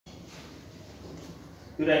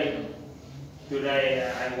Today,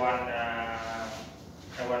 I want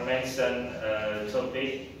mention a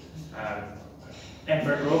topic,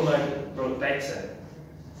 environment protection.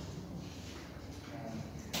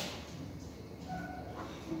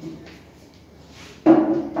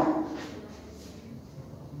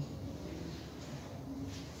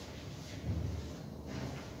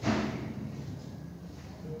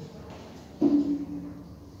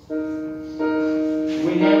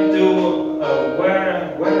 We have to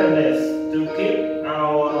awareness to keep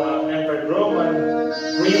our environment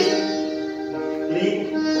green, clean,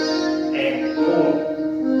 and cool.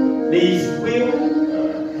 This will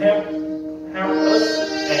help us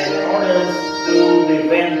and others to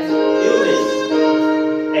prevent illness,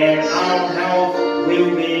 and our health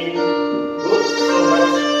will be good so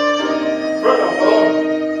much. First of all,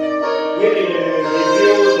 we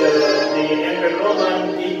review the environment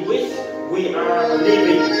in which we are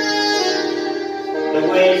living. The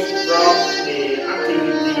waste from the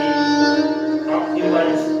activity of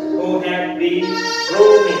humans who have been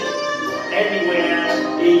roaming everywhere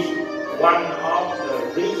is one of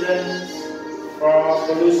the reasons for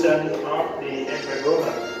pollution of the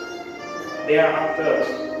environment. Thereafter,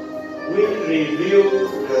 we review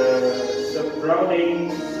the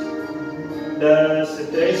surroundings. The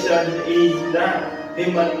situation is that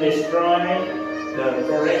humans destroy the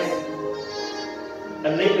forest,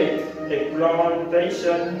 unlimited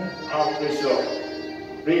exploitation of resources,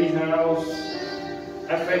 greenhouse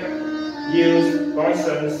effect, use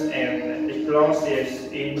poisons and explosives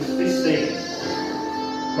in fishing.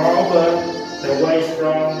 Moreover, the waste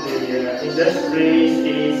from the industries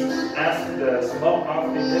is as the smoke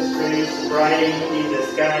of industries spraying in the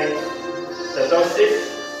sky. The toxins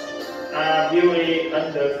are buried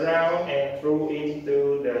underground and thrown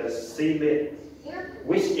into the seabed,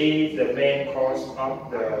 which is the main cause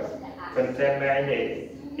of the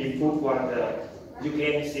contaminated input water you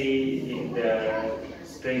can see in the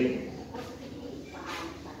stream.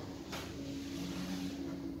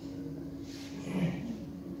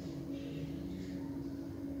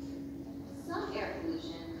 Some air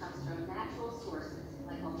pollution comes from natural sources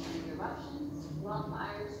like volcanic eruptions,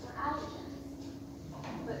 wildfires, or allergens.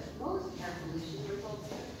 But most air pollution results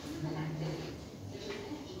from human activities, such as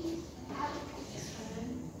energy use and agriculture.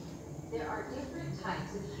 There are different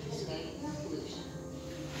types of human-made air pollution.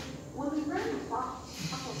 When we burn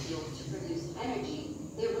fossil fuels to produce energy,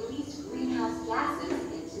 they release greenhouse gases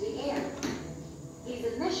into the air. These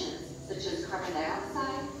emissions, such as carbon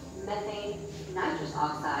dioxide, methane, nitrous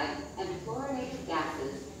oxide, and fluorinated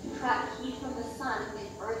gases, trap heat from the sun in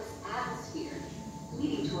Earth's atmosphere,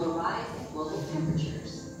 leading to a rise in global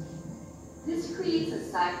temperatures. This creates a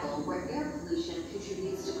cycle where air pollution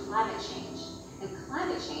contributes to climate change, and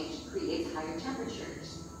climate change creates higher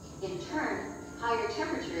temperatures. In turn, higher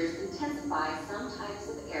temperatures intensify some types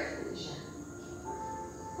of air pollution.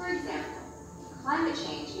 For example, climate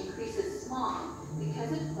change increases smog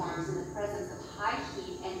because it forms in the presence of high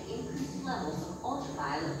heat and increased levels of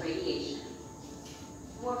ultraviolet radiation.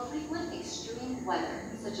 More frequent extreme weather,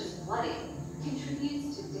 such as flooding,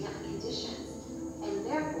 contributes to damp conditions, and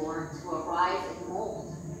therefore to a rise in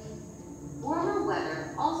mold. Warmer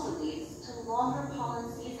weather also leads to longer pollen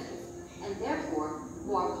seasons, and therefore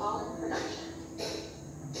more pollen production.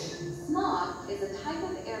 Smog is a type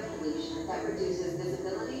of air pollution that reduces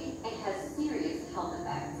visibility and has serious health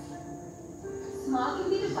effects. Smog can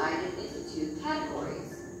be divided into two categories,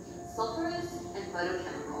 sulfurous and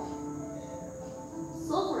photochemical.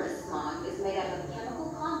 Sulfurous smog is made up of chemical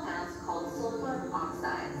compounds called sulfur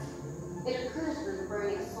oxides. It occurs when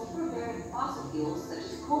burning sulfur-bearing fossil fuels such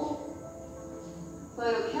as coal.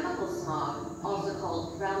 Photochemical smog, also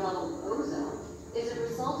called ground-level ozone, is a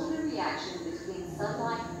result of a reaction between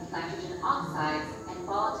sunlight, nitrogen oxides, and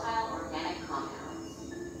volatile organic compounds.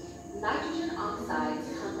 Nitrogen oxides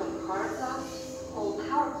come from car exhaust, coal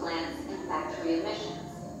power plants, and factory emissions.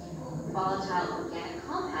 Volatile organic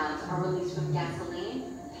compounds are released from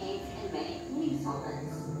gasoline, paints, and many cleaning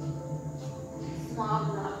solvents.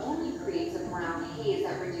 Smog not only creates a brown haze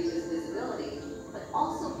that reduces visibility, but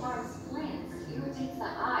also harms plants, irritates the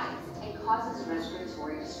eyes, and causes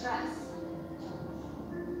respiratory distress.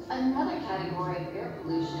 Another category of air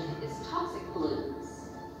pollution is toxic pollutants.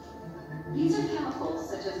 These are chemicals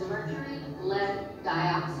such as mercury, lead,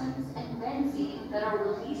 dioxins, and benzene that are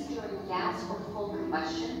released during gas or coal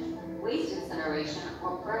combustion, waste incineration,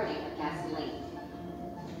 or burning of gasoline.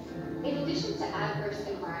 In addition to adverse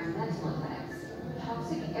environmental effects,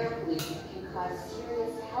 toxic air pollution can cause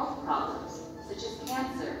serious health problems such as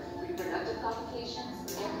cancer, reproductive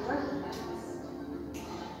complications, and birth defects.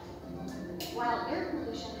 While air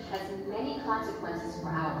pollution has many consequences for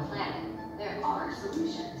our planet, there are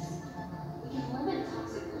solutions. We can limit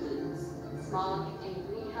toxic pollutants, smog, and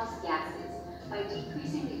greenhouse gases by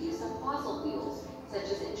decreasing the use of fossil fuels, such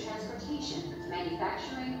as in transportation,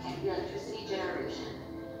 manufacturing, and electricity generation.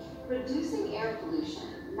 Reducing air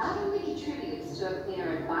pollution not only contributes to a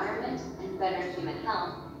cleaner environment and better human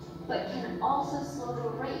health, but can also slow the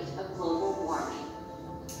rate of global warming.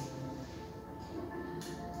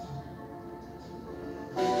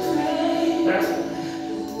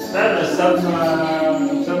 That is some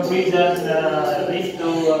reason leads to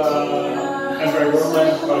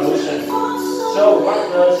environment pollution. So what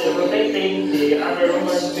does protecting the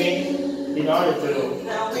environment mean in order to?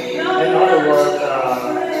 In other words,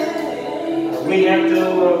 we have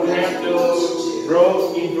to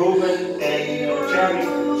grow improvement and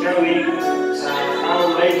sharing our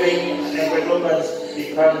living environments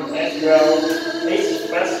become as well. Each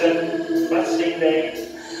person day.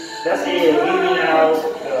 That's giving out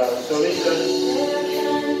solutions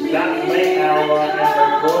that make our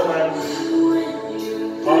environment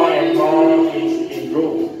more and more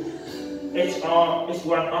improved. Each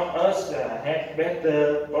one of us have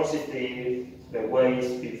better positive the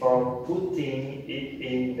ways before putting it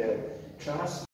in the trash.